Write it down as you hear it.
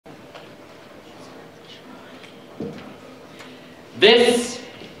This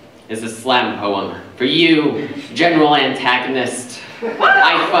is a slam poem for you, general antagonist.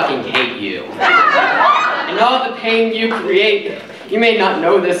 I fucking hate you. And all the pain you create, you may not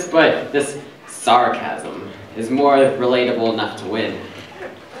know this, but this sarcasm is more relatable enough to win.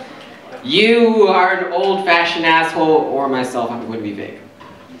 You are an old-fashioned asshole, or myself, I'm going to be vague.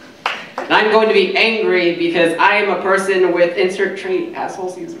 And I'm going to be angry because I am a person with insert trait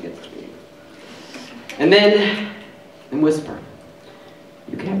assholes use against me. And then, and whisper,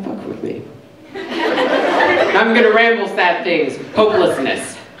 you can't fuck with me. And I'm gonna ramble sad things,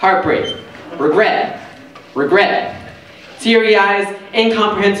 hopelessness, heartbreak, regret, teary eyes,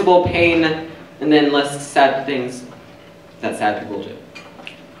 incomprehensible pain, and then less sad things that sad people do.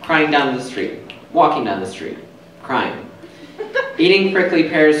 Crying down the street, walking down the street, crying. Eating prickly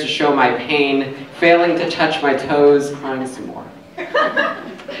pears to show my pain, failing to touch my toes, crying some more.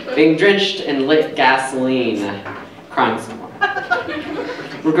 Being drenched in lit gasoline, crying some more.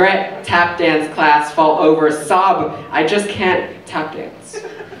 Regret, tap dance class, fall over, sob, I just can't tap dance.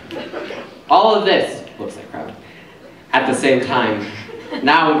 All of this, looks like crowd, at the same time.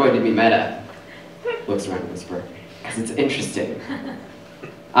 Now I'm going to be meta. Looks around and whisper, because it's interesting.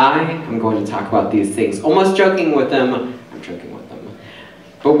 I am going to talk about these things, almost joking with them. I'm joking with them.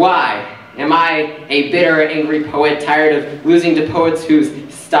 But why? Am I a bitter, angry poet, tired of losing to poets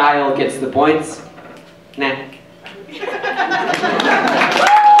whose style gets the points? Nah.